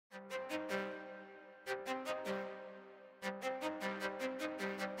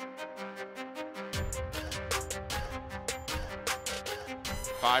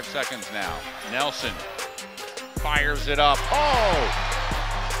5 seconds now. Nelson fires it up.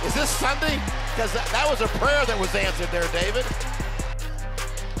 Oh! Is this Sunday? Because that was a prayer that was answered there, David.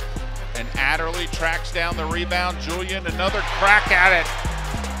 And Adderly tracks down the rebound. Julien, another crack at it.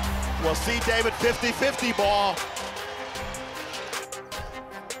 We'll see, David, 50-50 ball.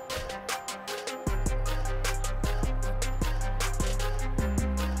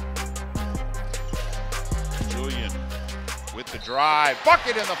 Julien with the drive,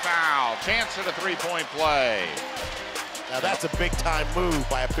 bucket in the foul, chance at a three-point play. Now that's a big-time move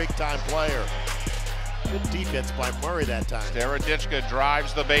by a big-time player. Good defense by Murray that time. Zderadicka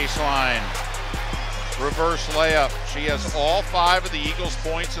drives the baseline. Reverse layup. She has all 5 of the Eagles'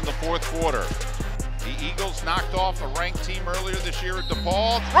 points in the fourth quarter. The Eagles knocked off a ranked team earlier this year at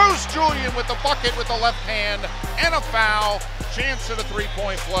DePaul. Throws Julien with the bucket with the left hand and a foul. Chance at a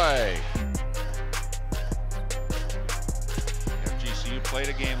three-point play. FGCU played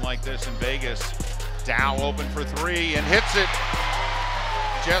a game like this in Vegas. Dow open for 3 and hits it.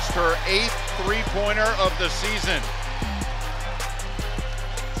 Just her 8th three-pointer of the season.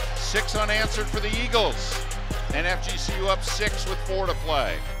 6 unanswered for the Eagles. And FGCU up 6 with 4 to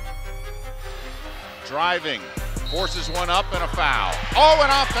play. Driving, forces one up and a foul. Oh, an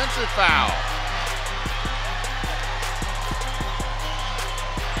offensive foul.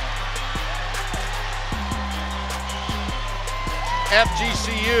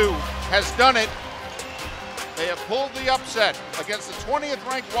 FGCU has done it. They have pulled the upset against the 20th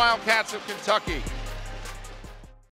ranked Wildcats of Kentucky.